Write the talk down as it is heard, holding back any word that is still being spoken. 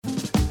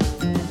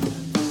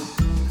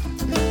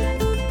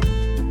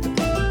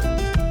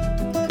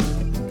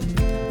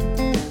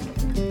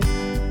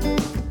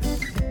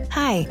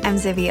I'm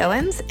Zibby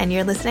Owens, and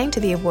you're listening to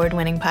the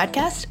award-winning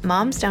podcast,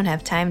 Moms Don't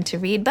Have Time to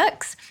Read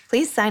Books.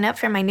 Please sign up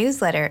for my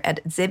newsletter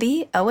at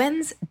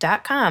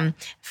zibbyowens.com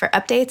for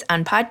updates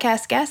on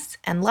podcast guests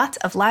and lots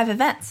of live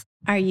events.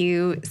 Are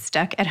you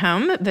stuck at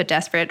home but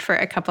desperate for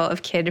a couple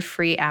of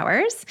kid-free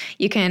hours?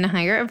 You can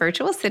hire a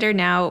virtual sitter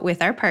now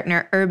with our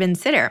partner, Urban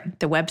Sitter,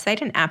 the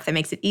website and app that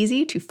makes it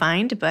easy to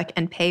find, book,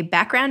 and pay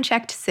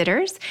background-checked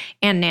sitters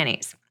and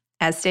nannies.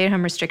 As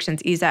stay-at-home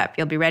restrictions ease up,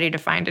 you'll be ready to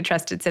find a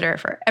trusted sitter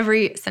for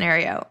every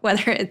scenario,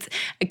 whether it's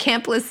a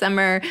campless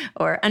summer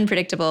or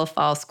unpredictable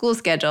fall school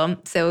schedule.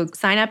 So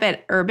sign up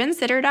at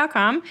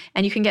urbansitter.com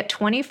and you can get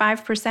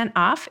 25%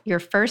 off your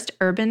first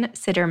Urban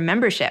Sitter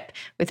membership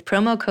with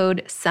promo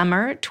code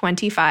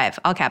SUMMER25,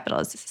 all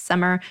capitals,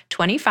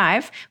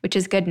 SUMMER25, which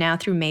is good now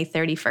through May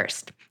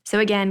 31st. So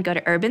again, go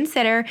to Urban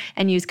Sitter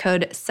and use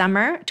code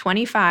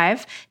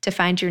SUMMER25 to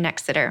find your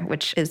next sitter,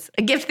 which is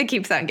a gift that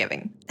keeps on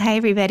giving. Hi,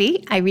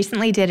 everybody. I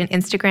recently did an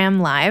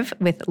Instagram Live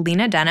with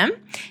Lena Dunham,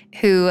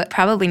 who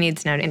probably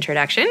needs no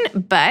introduction,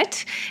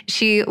 but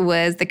she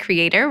was the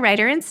creator,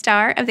 writer, and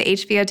star of the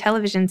HBO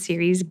television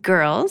series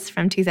Girls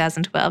from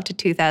 2012 to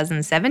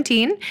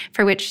 2017,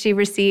 for which she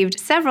received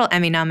several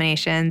Emmy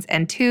nominations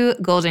and 2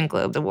 Golden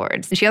Globe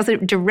Awards. She also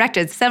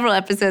directed several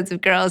episodes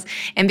of Girls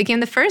and became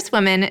the first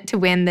woman to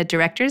win the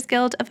Directors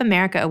Guild of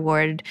America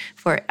Award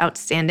for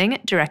Outstanding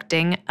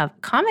Directing of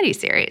Comedy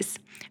Series.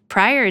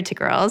 Prior to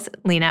Girls,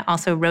 Lena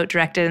also wrote,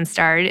 directed, and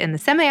starred in the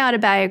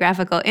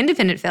semi-autobiographical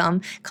independent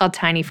film called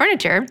Tiny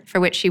Furniture, for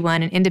which she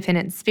won an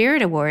Independent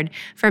Spirit Award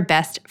for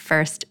Best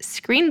First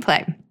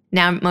Screenplay.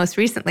 Now, most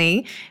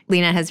recently,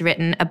 Lena has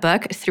written a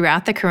book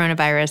throughout the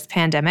coronavirus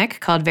pandemic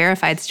called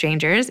Verified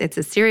Strangers. It's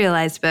a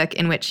serialized book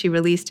in which she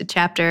released a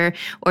chapter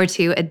or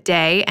 2 a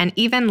day and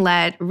even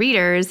let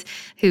readers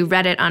who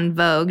read it on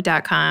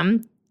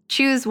Vogue.com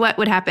choose what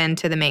would happen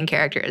to the main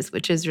characters,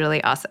 which is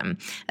really awesome,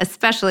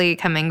 especially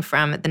coming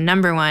from the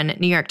 #1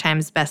 New York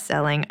Times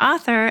bestselling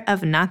author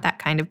of Not That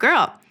Kind of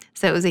Girl.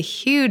 So it was a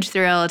huge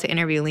thrill to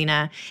interview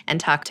Lena and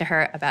talk to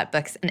her about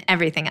books and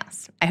everything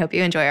else. I hope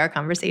you enjoy our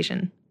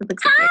conversation.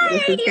 Hi!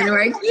 This is gonna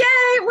work. Yay,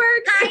 it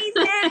works! Hi,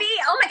 Zibby!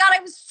 Oh my God,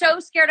 I was so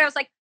scared. I was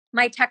like,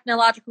 my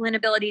technological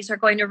inabilities are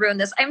going to ruin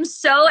this. I'm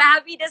so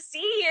happy to see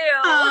you.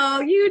 Oh,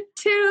 you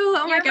too.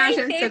 Oh my gosh,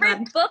 You're my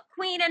favorite book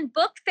queen and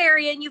book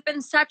fairy, and you've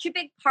been such a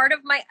big part of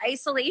my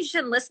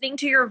isolation listening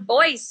to your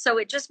voice. So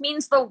it just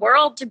means the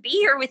world to be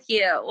here with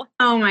you.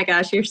 Oh my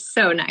gosh, you're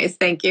so nice.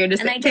 Thank you. And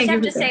I just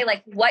have to say,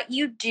 like, what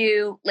you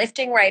do,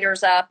 lifting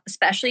writers up,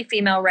 especially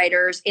female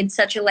writers, in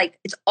such a, like,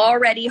 it's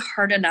already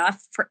hard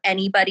enough for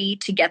anybody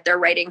to get their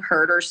writing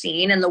heard or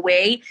seen. And the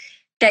way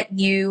that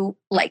you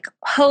like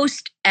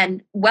host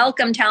and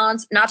welcome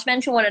talents, not to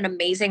mention what an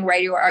amazing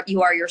writer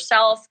you are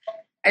yourself.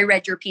 I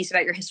read your piece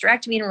about your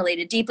hysterectomy and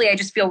related deeply. I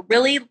just feel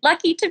really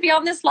lucky to be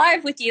on this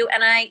live with you.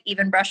 And I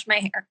even brushed my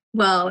hair.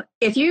 Well,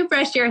 if you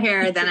brushed your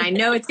hair, then I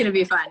know it's going to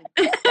be fun.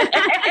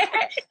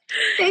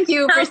 Thank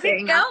you for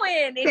saying that.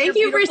 Thank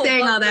you for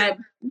saying all that.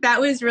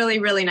 That was really,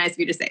 really nice of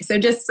you to say. So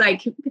just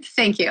like,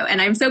 thank you.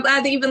 And I'm so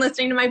glad that you've been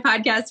listening to my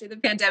podcast through the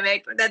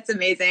pandemic. That's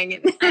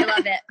amazing. I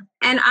love it.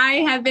 And I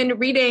have been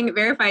reading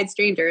Verified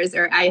Strangers,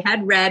 or I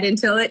had read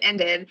until it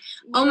ended.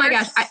 Oh my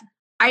gosh.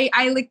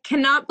 I like,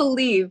 cannot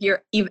believe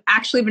you've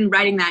actually been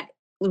writing that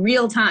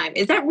real time.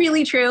 Is that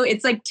really true?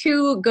 It's like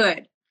too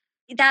good.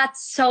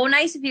 That's so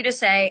nice of you to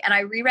say. And I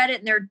reread it,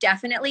 and there are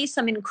definitely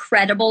some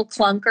incredible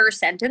clunker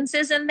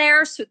sentences in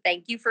there. So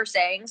thank you for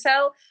saying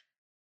so.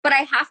 But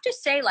I have to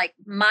say, like,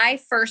 my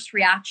first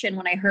reaction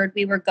when I heard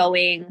we were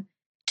going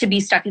to be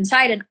stuck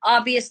inside, and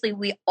obviously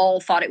we all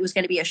thought it was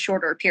going to be a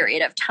shorter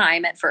period of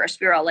time at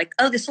first. We were all like,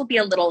 oh, this will be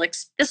a little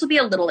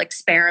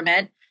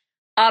experiment.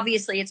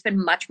 Obviously, it's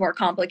been much more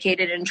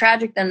complicated and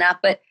tragic than that.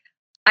 But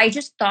I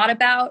just thought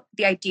about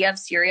the idea of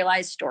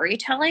serialized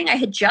storytelling. I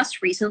had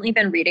just recently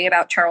been reading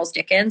about Charles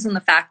Dickens and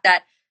the fact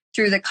that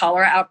through the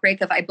cholera outbreak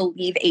of, I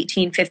believe,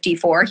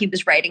 1854, he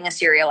was writing a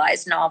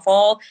serialized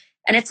novel.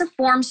 And it's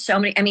informed so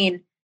many, I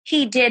mean,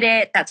 he did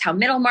it. That's how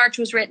Middlemarch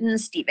was written.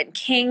 Stephen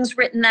King's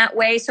written that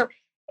way. So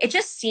it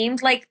just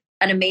seemed like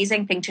an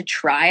amazing thing to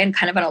try and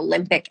kind of an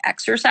Olympic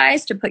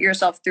exercise to put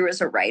yourself through as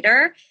a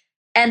writer.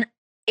 And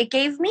it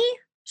gave me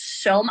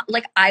so much,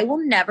 like, I will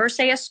never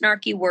say a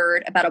snarky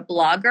word about a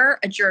blogger,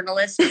 a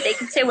journalist. They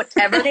can say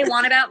whatever they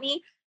want about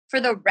me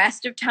for the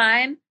rest of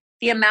time.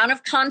 The amount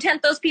of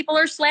content those people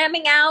are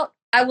slamming out,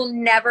 I will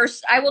never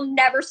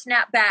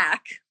snap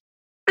back.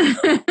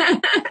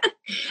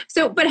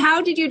 So, but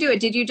how did you do it?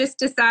 Did you just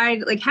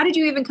decide, like, how did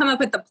you even come up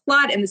with the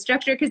plot and the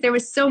structure? Because there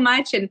was so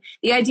much, and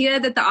the idea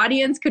that the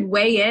audience could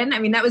weigh in. I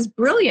mean, that was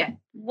brilliant.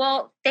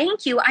 Well,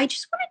 thank you. I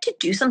just wanted to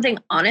do something,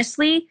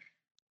 honestly.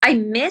 I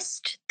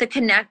missed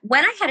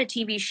when I had a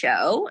TV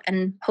show,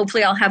 and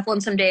hopefully I'll have one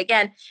someday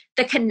again,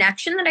 the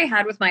connection that I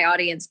had with my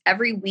audience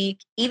every week,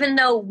 even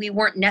though we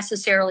weren't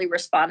necessarily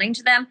responding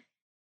to them,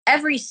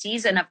 every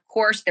season, of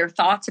course, their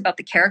thoughts about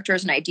the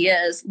characters and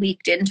ideas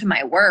leaked into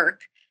my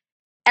work.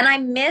 And I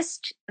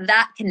missed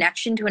that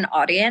connection to an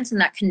audience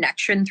and that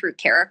connection through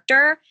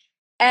character.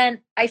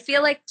 And I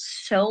feel like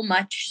so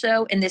much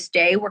so in this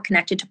day, we're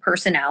connected to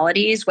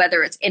personalities,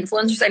 whether it's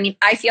influencers. I mean,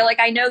 I feel like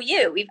I know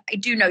you. I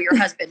do know your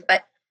husband,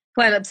 but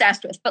who I'm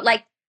obsessed with. But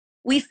like,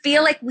 we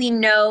feel like we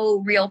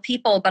know real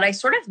people, but I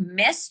sort of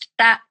missed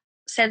that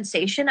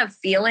sensation of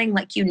feeling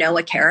like you know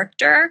a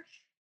character.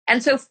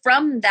 And so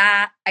from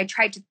that, I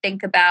tried to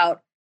think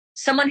about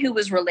someone who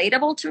was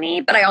relatable to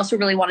me, but I also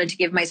really wanted to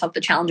give myself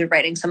the challenge of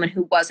writing someone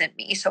who wasn't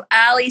me. So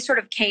Allie sort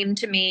of came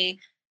to me.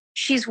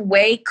 She's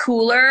way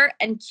cooler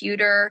and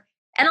cuter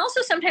and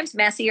also sometimes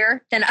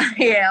messier than I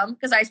am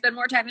because I spend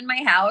more time in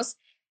my house.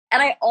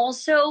 And I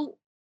also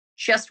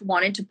just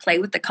wanted to play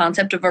with the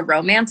concept of a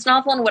romance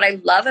novel. And what I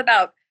love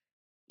about,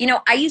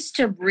 I used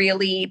to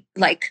really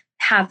like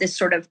have this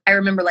sort of, I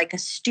remember like a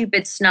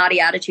stupid, snotty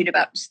attitude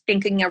about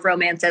thinking of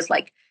romance as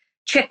like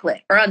chick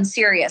lit or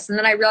unserious. And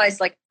then I realized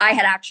like I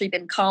had actually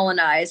been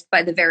colonized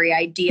by the very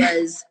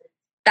ideas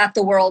that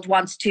the world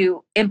wants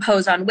to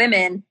impose on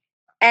women.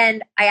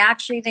 And I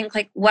actually think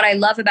like what I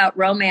love about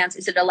romance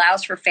is it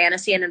allows for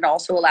fantasy and it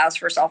also allows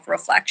for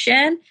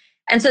self-reflection.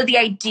 And so the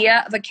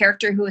idea of a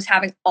character who is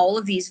having all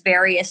of these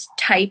various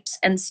types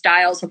and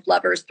styles of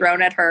lovers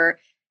thrown at her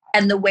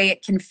and the way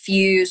it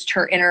confused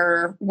her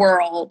inner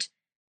world,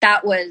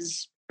 that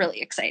was really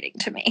exciting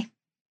to me.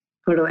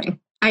 Totally.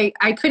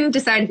 I couldn't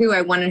decide who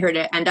I wanted her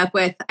to end up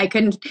with.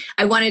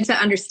 I wanted to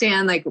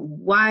understand like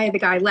why the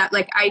guy left.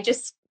 Like, I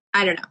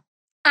don't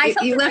know.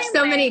 You left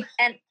so many.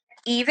 And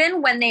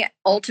even when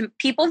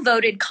people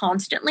voted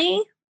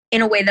constantly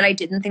in a way that I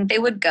didn't think they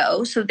would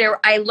go. So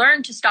I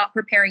learned to stop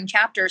preparing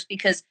chapters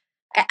because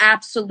I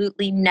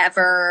absolutely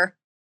never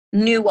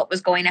knew what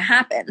was going to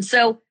happen.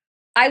 So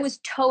I was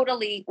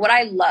what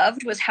I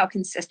loved was how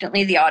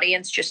consistently the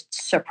audience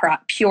just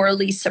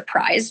purely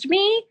surprised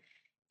me.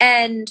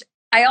 And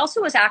I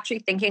also was actually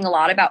thinking a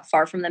lot about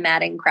Far From the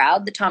Madding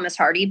Crowd, the Thomas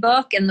Hardy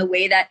book, and the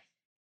way that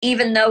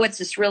even though it's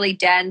this really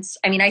dense,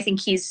 I mean, I think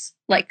he's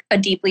like a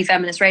deeply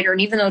feminist writer. And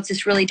even though it's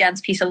this really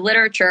dense piece of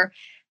literature,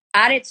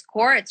 at its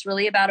core, it's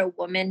really about a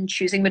woman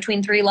choosing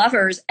between three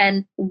lovers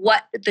and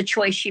what the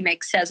choice she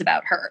makes says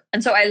about her.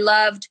 And so I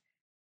loved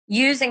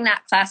using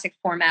that classic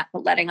format,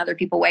 but letting other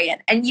people weigh in.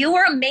 And you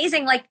were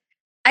amazing. Like,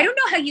 I don't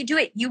know how you do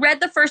it. You read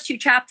the first 2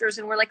 chapters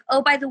and were like,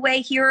 oh, by the way,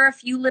 here are a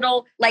few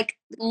little like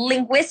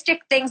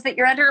linguistic things that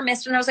your editor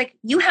missed. And I was like,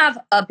 you have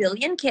 1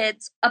 billion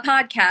kids, a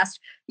podcast,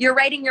 you're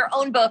writing your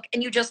own book,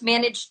 and you just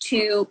managed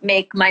to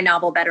make my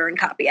novel better and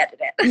copy edit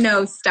it.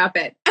 No, stop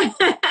it.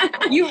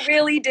 You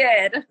really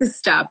did.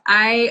 Stop.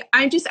 I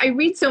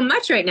read so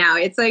much right now.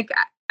 It's like,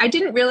 I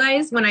didn't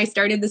realize when I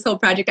started this whole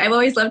project, I've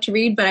always loved to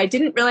read, but I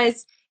didn't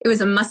realize it was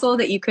a muscle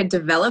that you could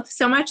develop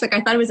so much. Like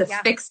I thought it was a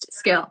fixed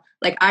skill.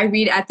 Like I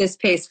read at this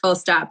pace, full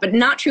stop, but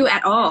not true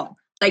at all.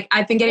 Like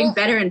I've been getting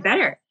better and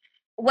better.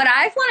 What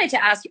I've wanted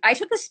to ask you, I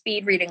took a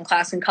speed reading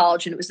class in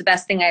college and it was the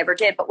best thing I ever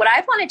did. But what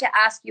I've wanted to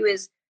ask you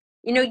is,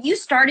 you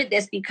started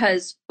this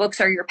because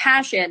books are your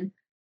passion,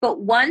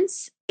 but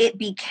once it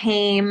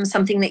became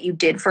something that you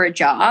did for a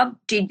job,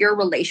 did your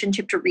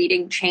relationship to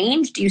reading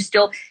change? Do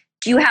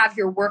you have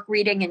your work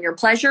reading and your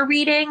pleasure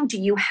reading? Do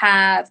you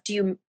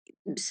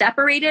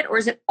separate it, or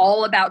is it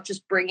all about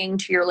just bringing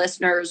to your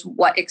listeners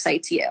what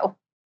excites you?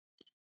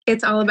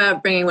 It's all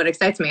about bringing what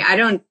excites me. I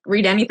don't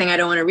read anything I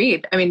don't want to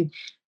read. I mean,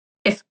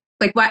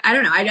 I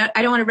don't know. I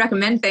don't want to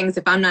recommend things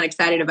if I'm not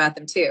excited about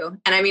them too.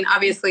 And I mean,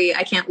 obviously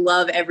I can't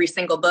love every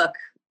single book,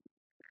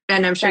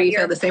 and I'm sure you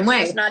feel the same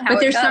way.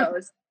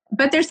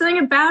 But there's something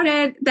about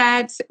it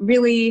that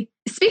really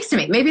speaks to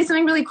me. Maybe it's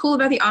something really cool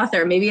about the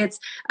author. Maybe it's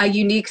a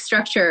unique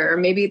structure, or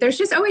maybe there's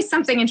just always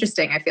something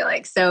interesting, I feel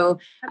like. So,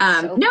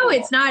 no, cool.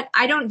 It's not,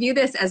 I don't view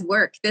this as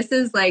work. This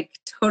is like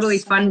totally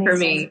fun for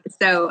me.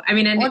 So, I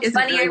mean, and it's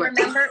funny, really I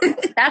remember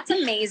that's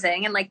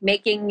amazing. And like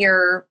making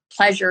your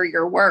pleasure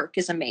your work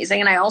is amazing.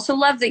 And I also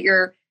love that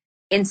you're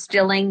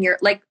instilling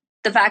like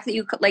the fact that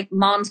you like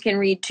moms can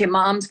read too.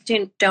 Moms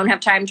don't have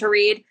time to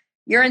read.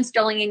 You're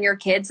instilling in your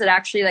kids that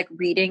actually like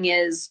reading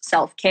is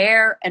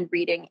self-care and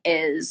reading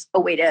is a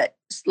way to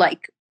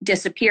like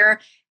disappear.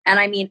 And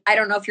I mean, I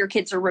don't know if your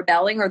kids are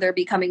rebelling or they're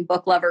becoming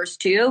book lovers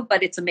too,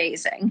 but it's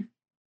amazing.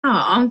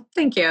 Oh,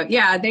 thank you.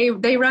 Yeah,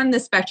 they run the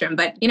spectrum,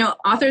 but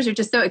authors are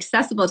just so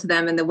accessible to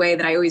them in the way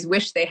that I always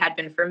wish they had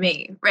been for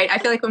me, right? I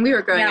feel like when we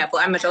were growing up,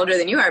 well, I'm much older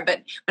than you are,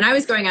 but when I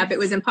was growing up, it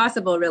was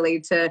impossible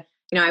really to,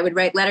 I would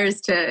write letters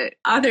to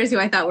authors who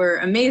I thought were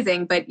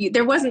amazing, but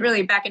there wasn't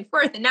really back and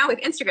forth. And now with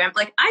Instagram,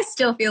 like I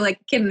still feel like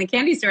a kid in the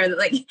candy store that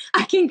like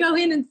I can go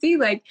in and see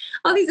like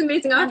all these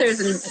amazing authors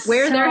and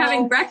where they're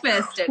having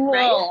breakfast. Cool.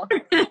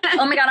 Right?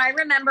 Oh my God. I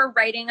remember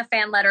writing a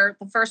fan letter.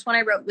 The first one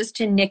I wrote was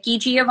to Nikki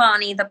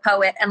Giovanni, the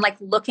poet, and like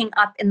looking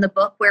up in the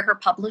book where her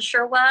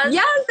publisher was.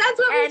 Yes, that's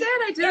what we did.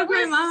 I did it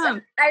with my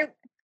mom.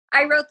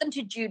 I wrote them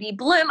to Judy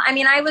Bloom. I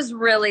mean, I was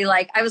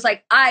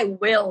like, I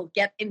will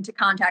get into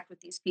contact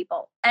with these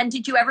people. And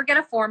did you ever get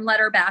a form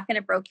letter back and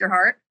it broke your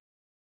heart?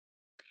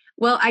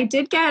 Well,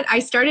 I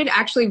started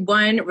actually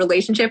one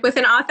relationship with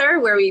an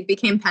author where we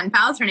became pen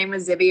pals. Her name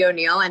was Zibby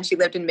O'Neill and she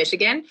lived in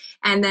Michigan.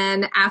 And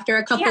then after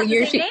a couple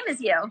years, she had the same name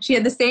as you. She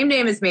had the same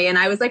name as me. And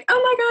I was like, oh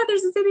my God,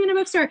 there's a Zibby in a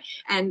bookstore,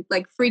 and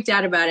like freaked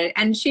out about it.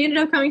 And she ended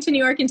up coming to New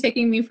York and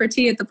taking me for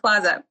tea at the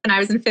Plaza. And I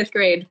was in 5th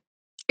grade.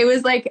 It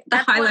was like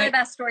That's one of the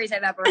best stories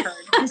I've ever heard.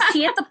 Because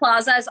tea at the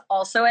Plaza is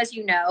also, as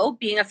you know,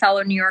 being a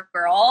fellow New York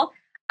girl,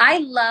 I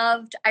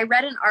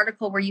read an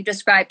article where you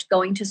described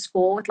going to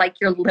school with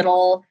your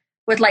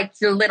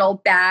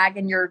little bag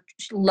and your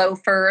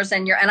loafers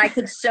and I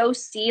could so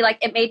see,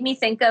 it made me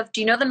think of,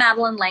 do you know the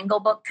Madeleine L'Engle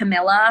book,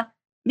 Camilla?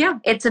 Yeah.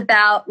 It's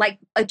about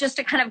just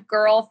a kind of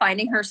girl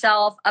finding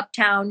herself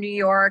uptown New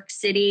York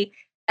City,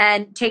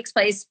 and takes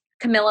place,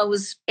 Camilla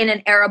was in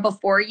an era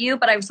before you,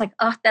 but I was like,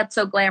 oh, that's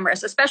so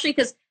glamorous, especially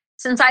because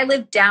since I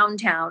lived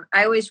downtown,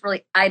 I always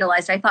really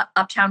idolized. I thought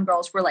uptown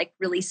girls were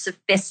really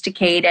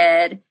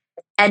sophisticated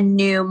and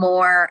knew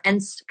more,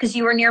 and because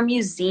you were near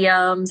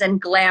museums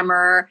and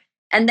glamour.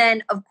 And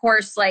then, of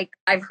course,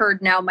 I've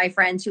heard now my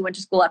friends who went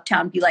to school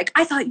uptown be like,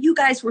 I thought you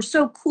guys were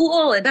so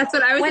cool. And that's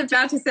what I was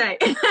about to say.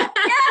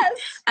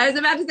 Yes. I was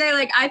about to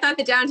say, I thought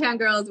the downtown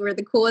girls were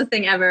the coolest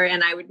thing ever.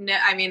 And the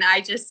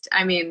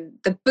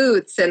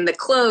boots and the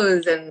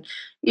clothes, and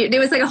it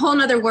was a whole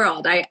nother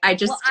world. I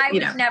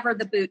was never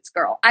the boots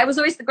girl. I was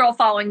always the girl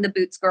following the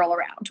boots girl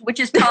around, which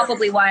is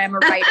probably why I'm a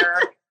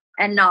writer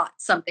and not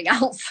something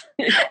else.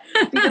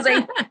 Because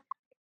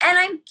and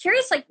I'm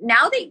curious,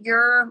 now that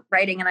you're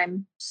writing, and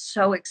I'm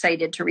so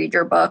excited to read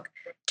your book,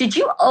 did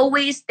you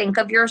always think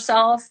of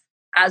yourself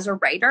as a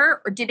writer,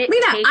 or did it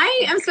Lena,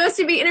 I am supposed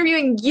to be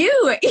interviewing you.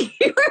 You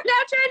are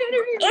now trying to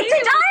interview me. It's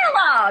a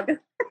dialogue.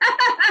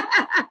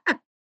 But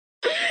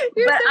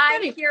so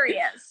I'm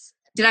curious.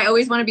 Did I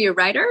always want to be a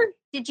writer?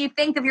 Did you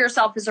think of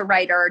yourself as a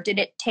writer, or did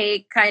it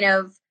take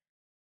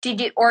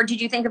did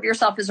you think of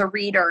yourself as a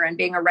reader and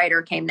being a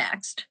writer came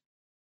next?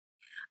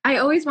 I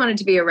always wanted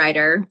to be a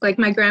writer.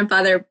 My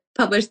grandfather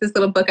published this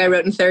little book I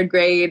wrote in 3rd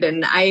grade.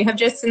 And I have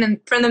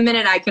from the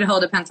minute I could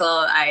hold a pencil,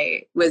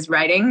 I was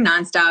writing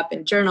nonstop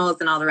in journals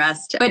and all the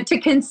rest. But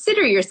to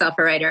consider yourself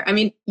a writer,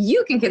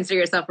 you can consider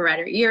yourself a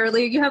writer. You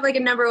have a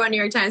 #1 New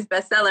York Times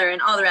bestseller and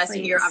all the rest. Please.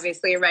 And you're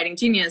obviously a writing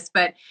genius.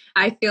 But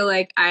I feel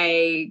like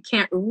I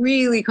can't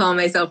really call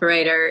myself a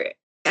writer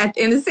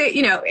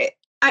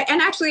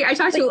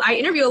I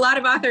interview a lot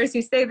of authors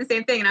who say the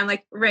same thing. And I'm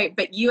like, right,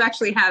 but you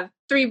actually have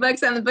 3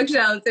 books on the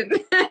bookshelves.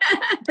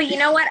 But you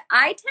know what?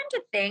 I tend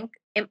to think,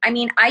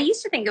 I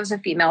used to think it was a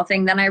female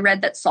thing. Then I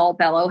read that Saul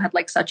Bellow had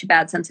such a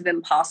bad sense of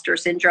imposter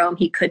syndrome.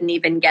 He couldn't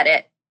even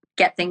get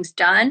things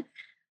done.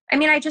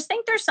 I just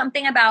think there's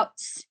something about,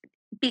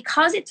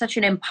 because it's such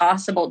an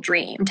impossible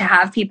dream to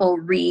have people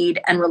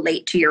read and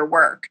relate to your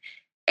work,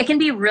 it can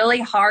be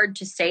really hard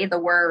to say the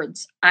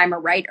words, I'm a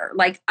writer.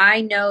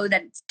 I know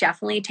that it's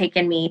definitely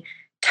taken me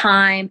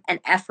time and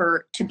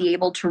effort to be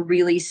able to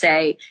really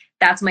say,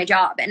 that's my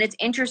job. And it's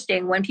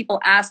interesting when people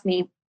ask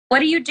me, what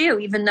do you do?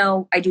 Even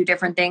though I do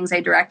different things,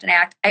 I direct and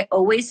act, I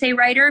always say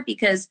writer,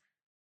 because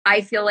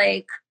I feel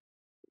like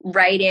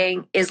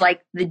writing is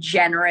the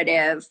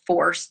generative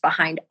force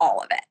behind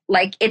all of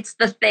it. It's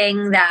the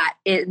thing that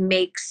it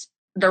makes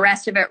the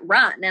rest of it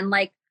run. And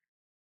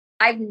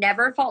I've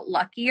never felt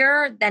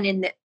luckier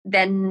than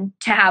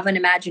to have an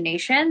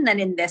imagination than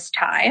in this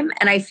time.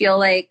 And I feel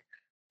like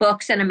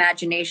books and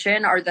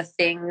imagination are the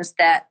things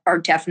that are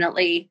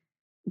definitely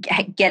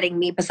getting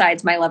me,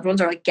 besides my loved ones,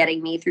 or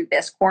getting me through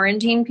this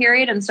quarantine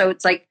period. And so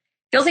it's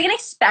feels like an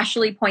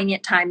especially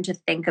poignant time to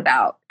think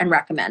about and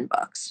recommend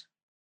books.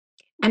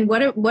 And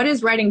what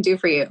does writing do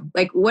for you?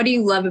 What do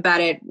you love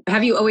about it?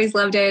 Have you always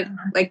loved it?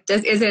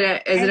 Is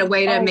it a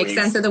way to make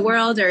sense of the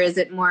world, or is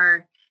it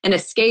more an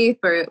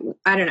escape, or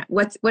I don't know.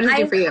 What does it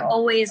do for you? I've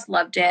always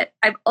loved it.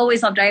 I've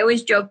always loved it. I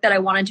always joked that I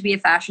wanted to be a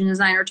fashion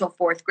designer till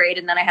 4th grade,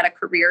 and then I had a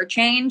career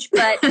change.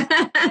 But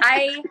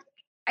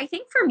I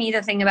think for me,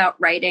 the thing about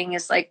writing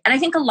is and I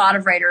think a lot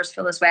of writers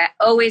feel this way. I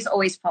always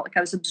felt like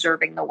I was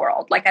observing the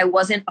world. I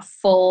wasn't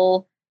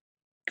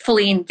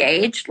fully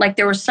engaged.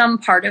 There was some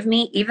part of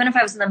me, even if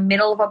I was in the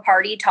middle of a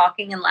party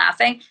talking and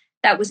laughing,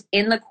 that was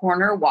in the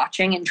corner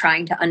watching and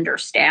trying to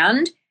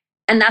understand.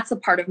 And that's the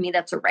part of me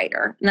that's a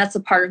writer. And that's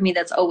the part of me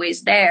that's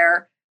always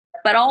there.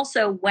 But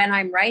also when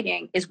I'm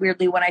writing is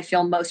weirdly when I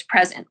feel most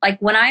present.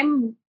 When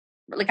I'm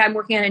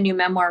working on a new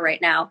memoir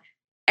right now,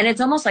 and it's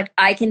almost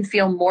I can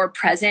feel more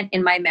present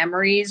in my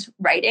memories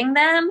writing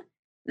them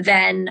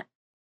than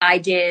I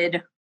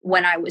did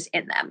when I was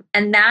in them.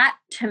 And that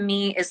to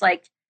me is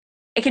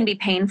it can be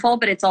painful,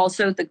 but it's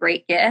also the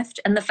great gift.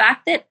 And the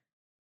fact that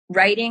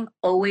writing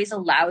always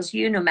allows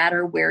you, no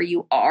matter where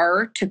you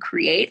are, to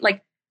create.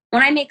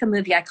 When I make a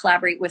movie, I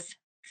collaborate with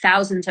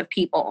thousands of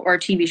people, or a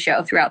TV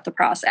show throughout the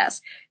process.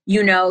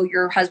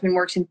 Your husband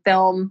works in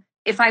film.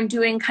 If I'm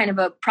doing kind of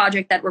a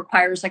project that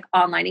requires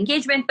online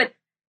engagement, but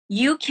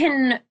you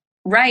can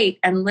write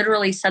and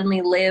literally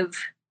suddenly live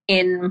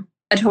in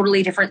a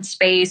totally different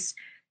space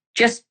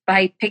just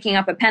by picking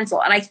up a pencil.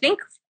 And I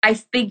think I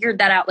figured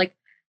that out.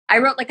 I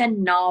wrote a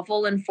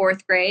novel in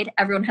 4th grade.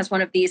 Everyone has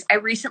one of these. I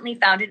recently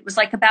found it. It was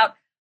about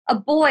a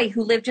boy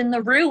who lived in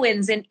the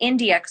ruins in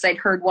India, because I'd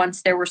heard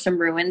once there were some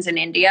ruins in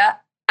India.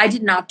 I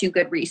did not do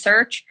good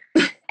research.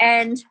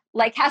 And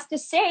like has to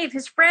save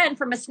his friend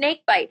from a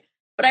snake bite.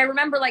 But I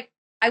remember like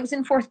I was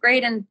in 4th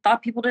grade and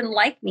thought people didn't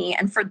like me.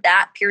 And for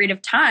that period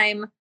of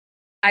time,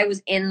 I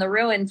was in the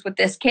ruins with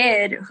this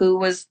kid who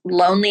was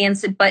lonely and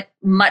but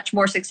much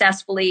more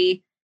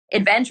successfully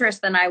adventurous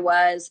than I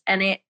was.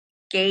 And it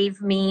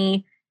gave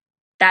me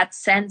that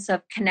sense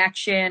of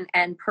connection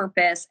and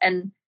purpose.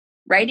 And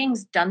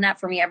writing's done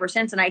that for me ever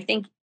since. And I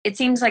think it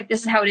seems like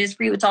this is how it is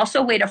for you. It's also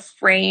a way to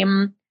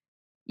frame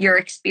your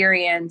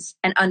experience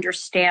and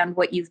understand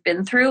what you've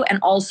been through, and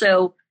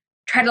also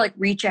try to like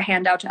reach a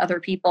hand out to other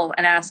people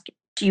and ask,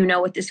 do you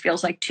know what this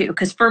feels like too?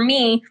 Because for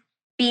me,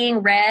 being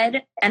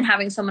read and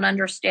having someone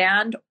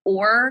understand,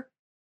 or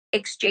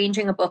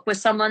exchanging a book with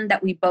someone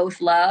that we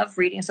both love,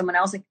 reading someone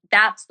else, like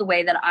that's the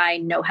way that I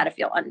know how to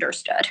feel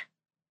understood.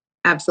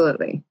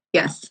 Absolutely.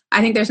 Yes.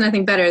 I think there's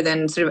nothing better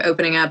than sort of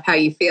opening up how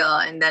you feel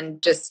and then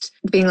just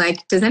being like,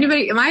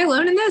 am I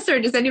alone in this, or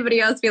does anybody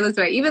else feel this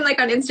way? Even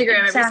like on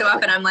Instagram, Every so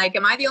often I'm like,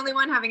 am I the only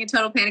one having a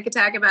total panic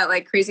attack about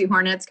like crazy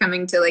hornets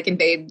coming to like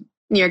invade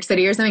New York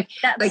City or something?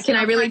 Like, can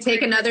I really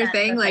take another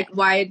thing? Like,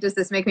 why does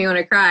this make me want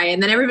to cry?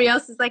 And then everybody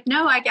else is like,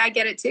 no, I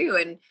get it too.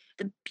 And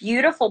the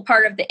beautiful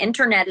part of the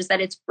internet is that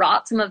it's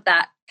brought some of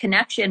that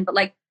connection. But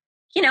like,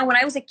 you know, when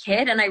I was a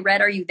kid and I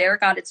read Are You There,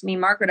 God? It's Me,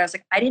 Margaret, I was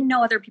like, I didn't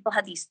know other people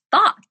had these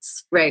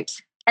thoughts. Right.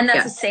 And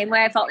that's the same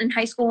way I felt in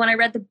high school when I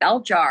read The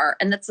Bell Jar.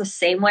 And that's the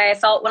same way I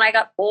felt when I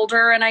got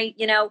older and I,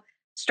 you know,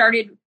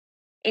 started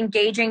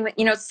engaging with,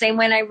 you know, same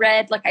when I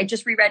read, like I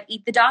just reread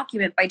Eat the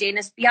Document by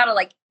Dana Spiata,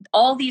 like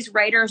all these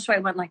writers. So I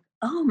went like,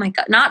 oh my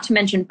God, not to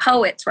mention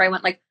poets, where I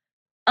went like,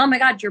 oh my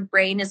God, your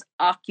brain is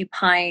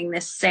occupying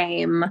this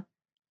same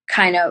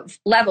kind of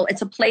level.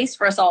 It's a place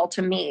for us all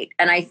to meet.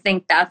 And I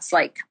think that's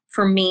like,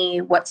 for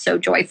me, what's so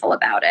joyful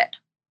about it.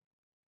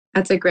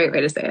 That's a great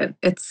way to say it.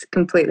 It's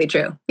completely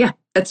true. Yeah.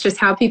 That's just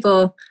how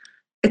people,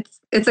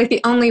 it's like the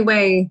only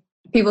way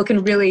people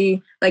can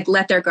really like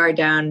let their guard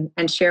down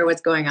and share what's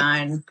going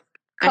on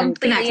and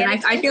connect.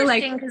 And I feel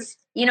like, because,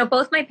 you know,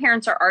 both my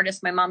parents are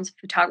artists. My mom's a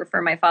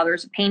photographer. My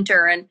father's a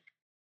painter. And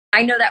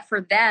I know that for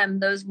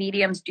them, those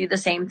mediums do the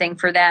same thing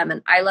for them.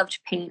 And I love to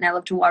paint and I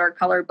love to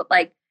watercolor, but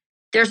like,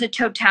 there's a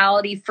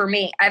totality for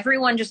me.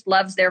 Everyone just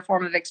loves their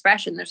form of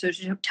expression. There's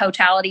a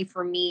totality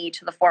for me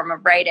to the form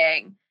of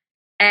writing.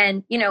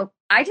 And, you know,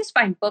 I just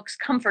find books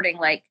comforting.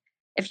 Like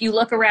if you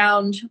look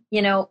around,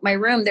 you know, my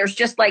room, there's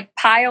just like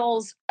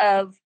piles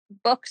of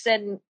books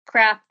and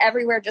crap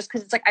everywhere, just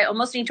because it's like, I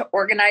almost need to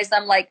organize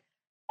them. Like,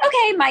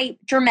 okay, my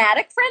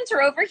dramatic friends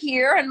are over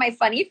here and my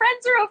funny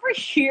friends are over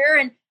here.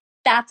 And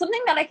that's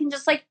something that I can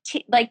just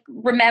like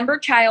remember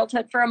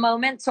childhood for a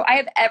moment. So I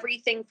have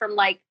everything from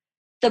like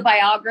the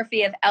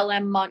biography of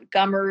L.M.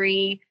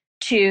 Montgomery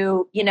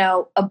to, you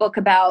know, a book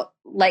about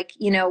like,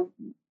 you know,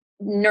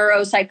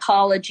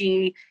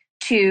 neuropsychology,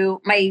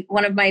 to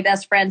one of my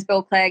best friends,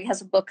 Bill Clegg,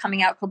 has a book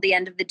coming out called The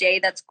End of the Day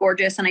that's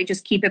gorgeous. And I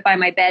just keep it by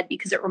my bed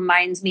because it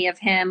reminds me of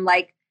him.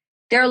 Like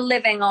they're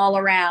living all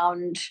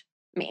around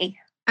me.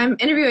 I'm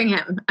interviewing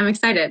him. I'm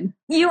excited.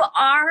 You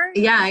are?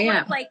 Yeah, yeah.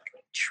 One of, like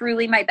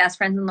truly my best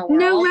friends in the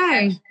world. No way.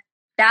 And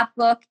that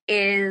book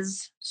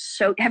is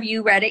so, have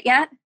you read it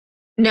yet?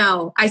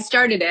 No, I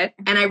started it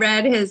and I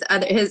read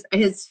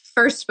his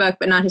first book,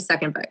 but not his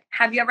second book.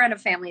 Have you ever read A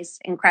Family's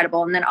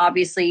Incredible? And then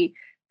obviously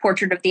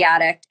Portrait of the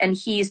Addict. And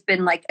he's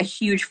been like a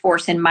huge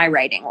force in my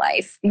writing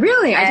life.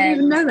 Really? I didn't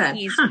even know that.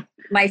 He's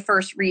my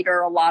first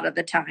reader a lot of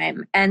the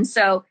time. And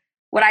so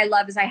what I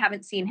love is I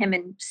haven't seen him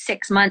in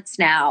 6 months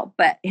now,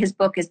 but his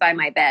book is by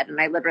my bed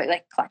and I literally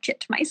like clutch it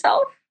to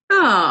myself.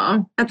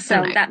 Oh, that's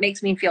so nice. That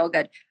makes me feel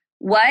good.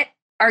 What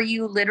are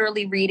you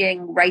literally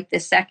reading right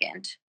this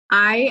second?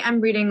 I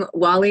am reading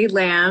Wally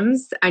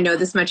Lamb's I Know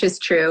This Much Is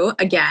True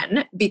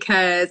again,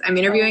 because I'm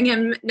interviewing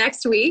him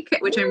next week,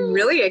 which I'm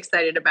really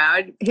excited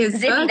about.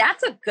 Zippy,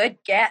 that's a good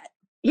get.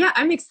 Yeah,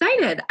 I'm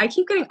excited. I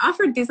keep getting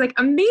offered these like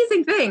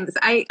amazing things.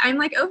 I'm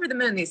like over the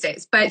moon these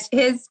days. But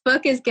his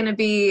book is going to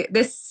be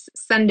this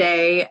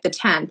Sunday, the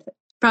 10th,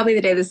 probably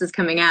the day this is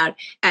coming out.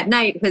 At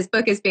night, his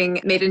book is being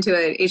made into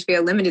an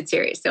HBO limited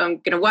series. So I'm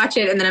going to watch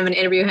it and then I'm going to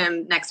interview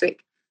him next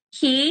week.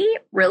 He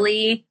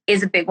really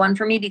is a big one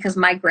for me because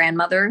my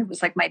grandmother, who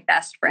was like my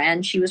best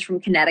friend, she was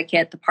from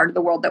Connecticut, the part of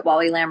the world that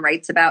Wally Lamb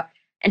writes about,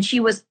 and she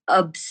was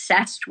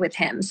obsessed with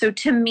him. So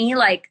to me,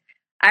 like,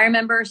 I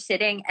remember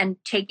sitting and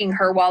taking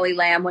her Wally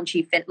Lamb when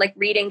she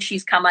reading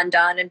She's Come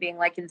Undone and being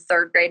like in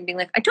 3rd grade and being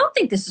like, I don't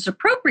think this is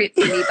appropriate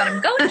for me, but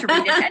I'm going to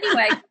read it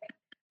anyway.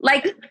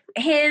 Like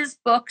his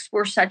books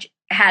were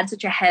had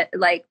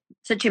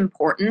such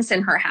importance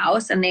in her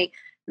house, and they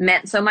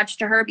meant so much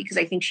to her because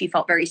I think she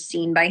felt very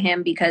seen by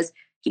him because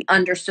he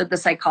understood the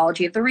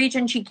psychology of the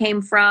region she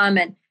came from.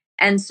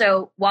 And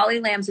so Wally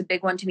Lamb's a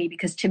big one to me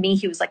because to me,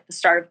 he was like the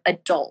start of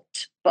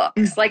adult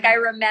books. Like I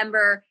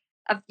remember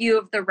a few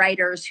of the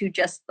writers who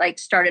just like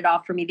started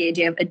off for me the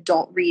idea of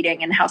adult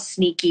reading and how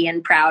sneaky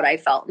and proud I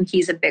felt. And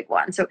he's a big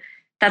one. So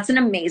that's an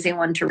amazing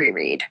one to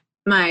reread.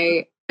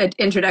 My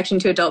introduction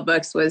to adult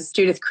books was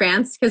Judith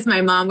Krantz, because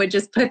my mom would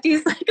just put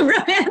these like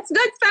romance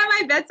books by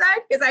my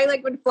bedside because I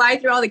like would fly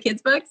through all the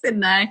kids' books.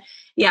 And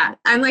yeah,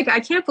 I'm like, I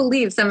can't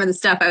believe some of the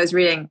stuff I was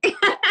reading.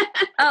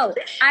 Oh,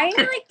 I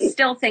like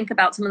still think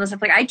about some of the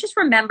stuff. Like I just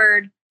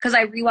remembered because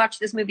I rewatched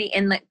this movie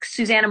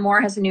Susanna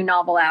Moore has a new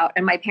novel out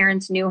and my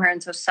parents knew her.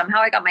 And so somehow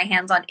I got my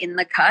hands on In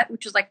the Cut,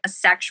 which is like a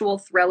sexual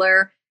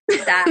thriller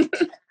that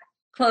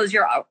close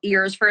your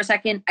ears for a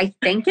second. I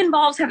think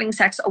involves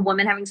a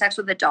woman having sex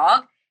with a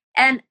dog.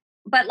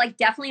 But like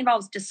definitely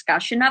involves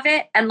discussion of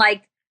it. And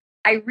like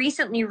I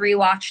recently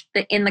rewatched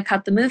In the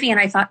Cut, the movie, and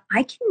I thought,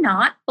 I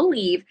cannot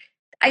believe,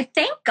 I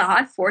thank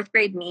God fourth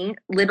grade me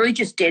literally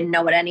just didn't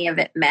know what any of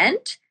it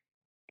meant.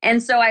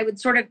 And so I would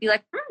sort of be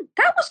like,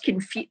 that was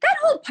that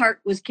whole part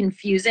was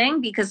confusing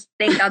because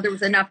thank God there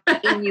was enough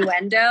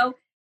innuendo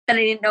that I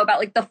didn't know about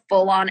like the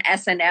full on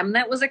S&M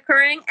that was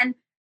occurring.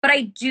 But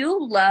I do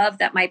love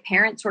that my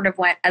parents sort of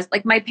went as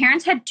like my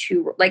parents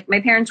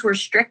were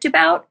strict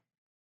about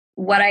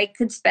what I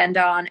could spend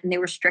on and they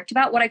were strict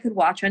about what I could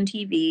watch on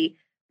TV.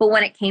 But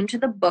when it came to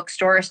the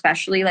bookstore,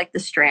 especially like the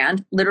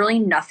Strand, literally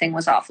nothing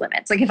was off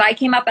limits. Like if I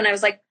came up and I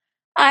was like,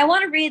 I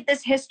want to read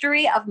this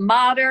history of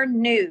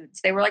modern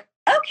nudes, they were like,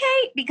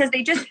 okay, because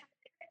they just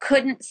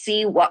couldn't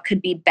see what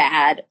could be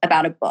bad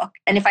about a book.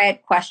 And if I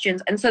had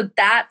questions, and so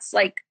that's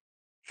like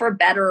for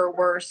better or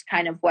worse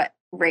kind of what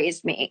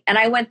raised me. And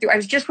I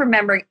was just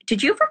remembering,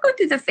 did you ever go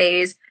through the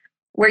phase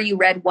where you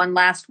read One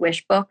Last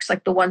Wish books,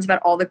 like the ones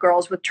about all the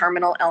girls with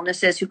terminal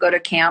illnesses who go to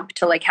camp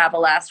to like have a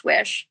last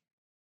wish?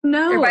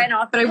 No,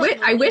 but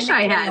I wish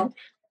I had.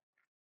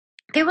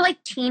 They were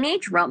like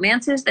teenage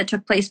romances that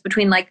took place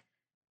between like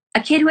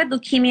a kid who had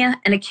leukemia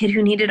and a kid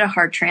who needed a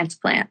heart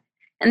transplant.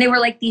 And they were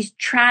like these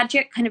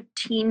tragic kind of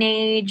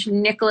teenage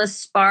Nicholas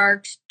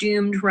Sparks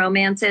doomed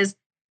romances.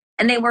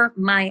 And they were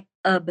my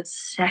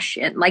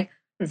obsession. Like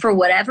for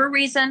whatever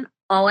reason,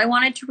 all I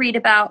wanted to read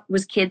about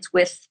was kids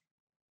with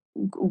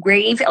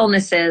grave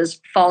illnesses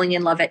falling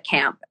in love at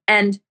camp.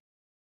 And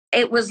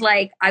it was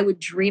like, I would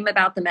dream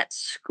about them at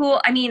school.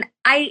 I mean,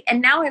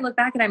 and now I look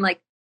back and I'm like,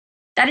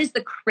 that is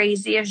the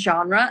craziest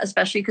genre,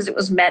 especially because it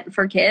was meant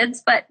for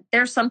kids, but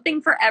there's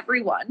something for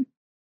everyone.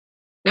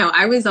 No,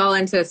 I was all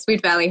into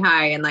Sweet Valley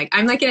High and like,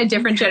 I'm like in a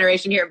different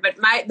generation here, but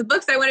the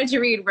books I wanted to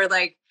read were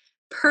like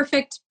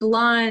perfect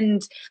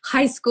blonde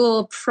high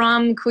school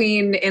prom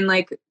queen in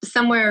like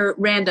somewhere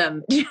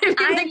random.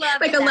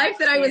 like a life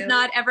that I was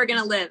not ever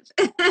going to live.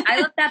 I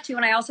love that too.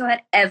 And I also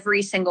had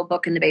every single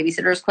book in the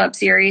Babysitter's Club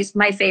series.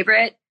 My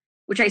favorite,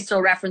 which I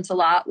still reference a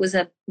lot, was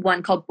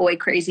one called Boy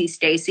Crazy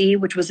Stacy,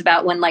 which was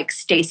about when like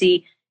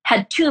Stacy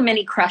had too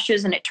many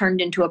crushes and it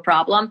turned into a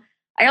problem.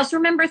 I also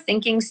remember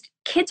thinking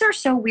kids are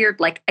so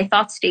weird. Like I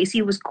thought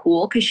Stacy was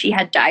cool because she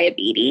had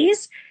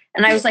diabetes.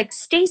 And I was like,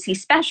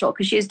 Stacy's special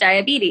because she has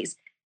diabetes.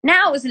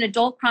 Now, as an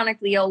adult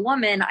chronically ill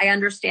woman, I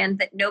understand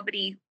that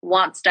nobody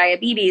wants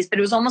diabetes, but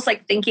it was almost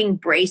like thinking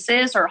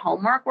braces or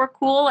homework were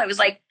cool. I was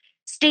like,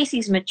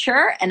 Stacy's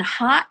mature and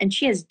hot and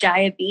she has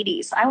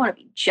diabetes. I want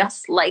to be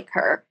just like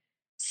her.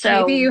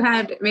 So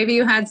maybe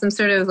you had some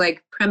sort of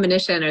like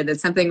premonition or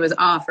that something was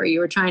off or you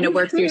were trying to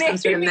work through some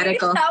sort of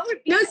medical.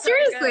 No,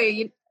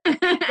 seriously. But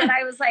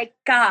I was like,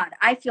 God,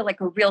 I feel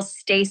like a real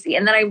Stacy.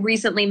 And then I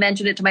recently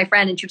mentioned it to my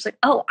friend and she was like,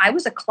 oh, I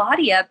was a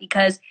Claudia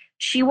because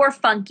she wore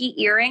funky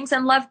earrings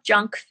and loved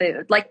junk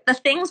food. Like the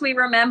things we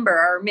remember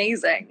are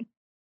amazing.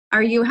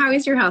 How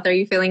is your health? Are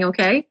you feeling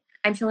okay?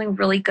 I'm feeling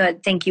really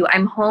good. Thank you.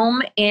 I'm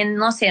home in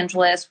Los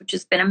Angeles, which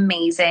has been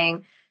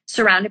amazing,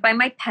 surrounded by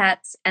my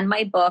pets and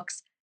my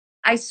books.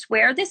 I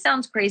swear this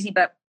sounds crazy,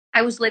 but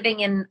I was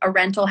living in a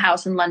rental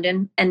house in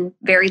London and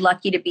very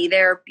lucky to be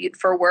there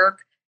for work.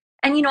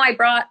 And, I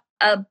brought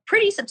a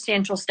pretty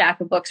substantial stack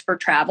of books for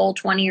travel,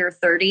 20 or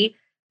 30,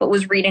 but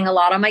was reading a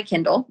lot on my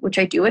Kindle, which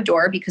I do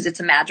adore because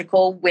it's a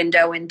magical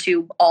window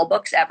into all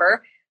books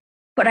ever.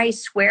 But I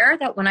swear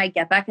that when I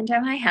get back into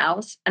my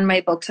house and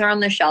my books are on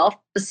the shelf,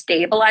 the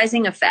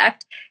stabilizing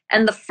effect,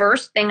 and the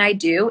first thing I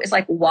do is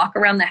like walk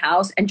around the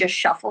house and just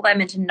shuffle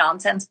them into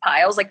nonsense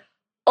piles. Like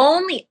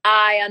only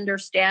I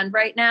understand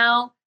right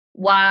now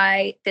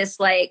why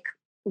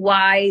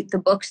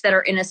the books that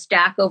are in a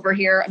stack over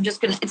here,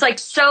 it's like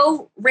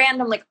so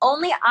random. Like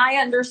only I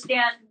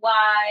understand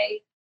why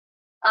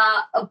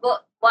a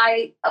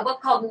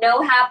book called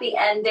No Happy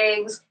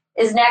Endings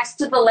is next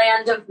to The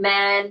Land of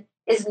Men,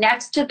 is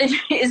next to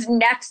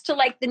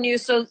like the new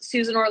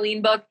Susan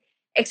Orlean book,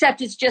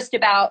 except it's just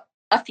about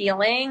a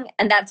feeling,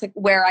 and that's like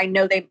where I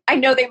know they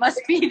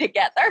must be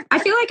together. I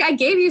feel like I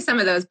gave you some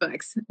of those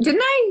books,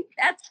 didn't I?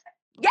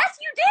 Yes,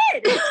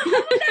 you did. Some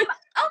of them,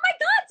 oh my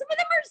God, some of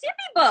them are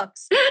Zippy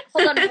books.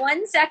 Hold on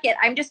 1 second.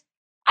 I'm just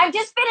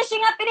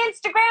finishing up an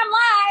Instagram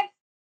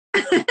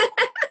Live.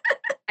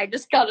 I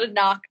just got a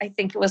knock. I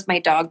think it was my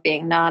dog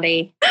being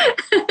naughty.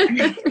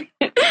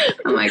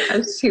 Oh my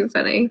gosh, too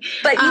funny.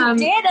 But you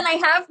did, and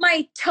I have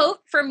my tote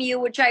from you,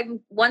 which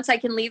once I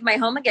can leave my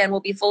home again, will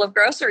be full of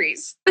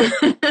groceries.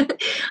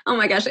 Oh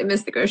my gosh, I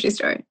miss the grocery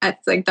store.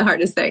 That's like the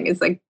hardest thing.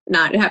 It's like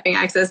not having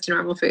access to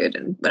normal food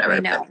and whatever.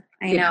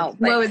 I know.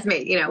 Woe is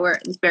me. We're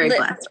very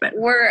blessed. But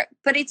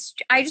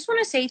I just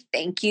want to say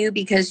thank you,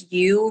 because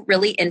you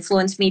really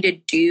influenced me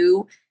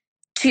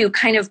to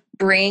kind of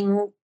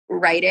bring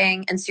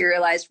writing and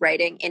serialized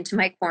writing into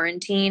my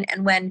quarantine.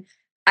 And when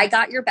I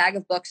got your bag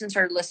of books and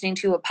started listening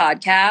to a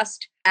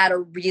podcast at a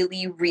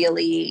really,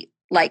 really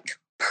like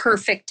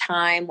perfect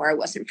time where I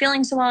wasn't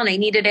feeling so well and I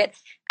needed it.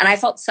 And I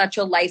felt such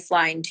a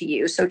lifeline to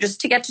you. So just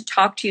to get to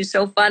talk to you,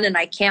 so fun. And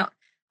I can't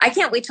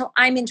wait till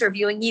I'm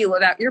interviewing you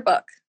about your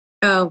book.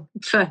 Oh,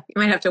 you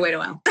might have to wait a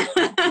while.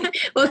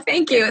 Well,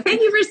 thank you.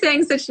 Thank you for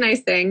saying such nice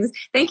things.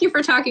 Thank you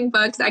for talking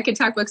books. I could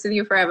talk books with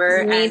you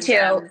forever. Me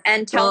too.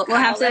 And tell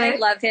Kyle that I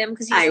love him,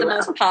 because he's the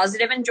most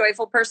positive and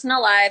joyful person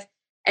alive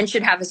and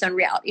should have his own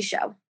reality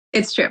show.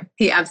 It's true.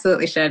 He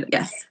absolutely should.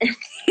 Yes.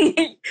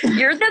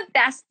 You're the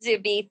best,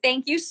 Zibby.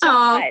 Thank you so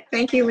much.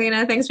 Thank you,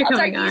 Lena. Thanks for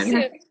coming on. You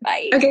soon.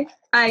 Bye. Okay.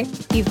 Bye.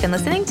 You've been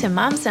listening to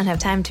Moms Don't Have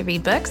Time to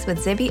Read Books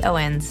with Zibby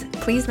Owens.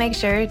 Please make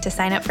sure to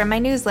sign up for my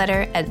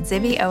newsletter at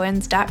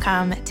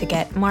zibbyowens.com to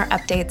get more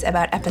updates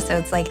about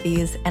episodes like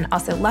these and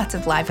also lots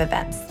of live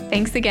events.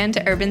 Thanks again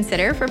to Urban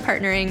Sitter for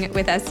partnering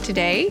with us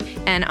today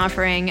and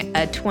offering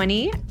a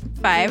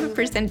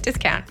 25%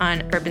 discount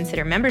on Urban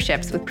Sitter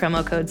memberships with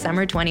promo code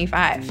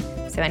SUMMER25.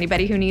 So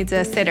anybody who needs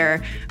a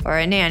sitter or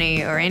a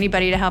nanny or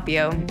anybody to help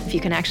you, if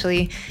you can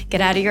actually get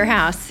out of your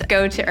house,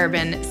 go to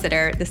Urban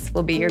Sitter. This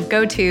will be your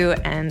go-to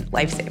and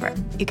lifesaver.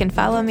 You can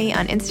follow me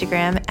on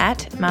Instagram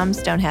at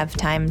Moms Don't Have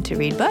Time to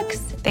Read Books.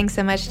 Thanks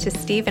so much to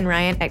Steve and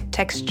Ryan at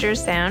Texture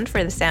Sound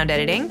for the sound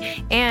editing.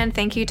 And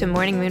thank you to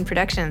Morning Moon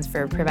Productions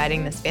for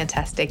providing this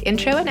fantastic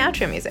intro and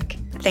outro music.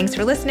 Thanks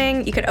for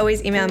listening. You could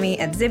always email me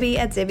at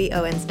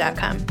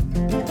zibby@zibbyowens.com.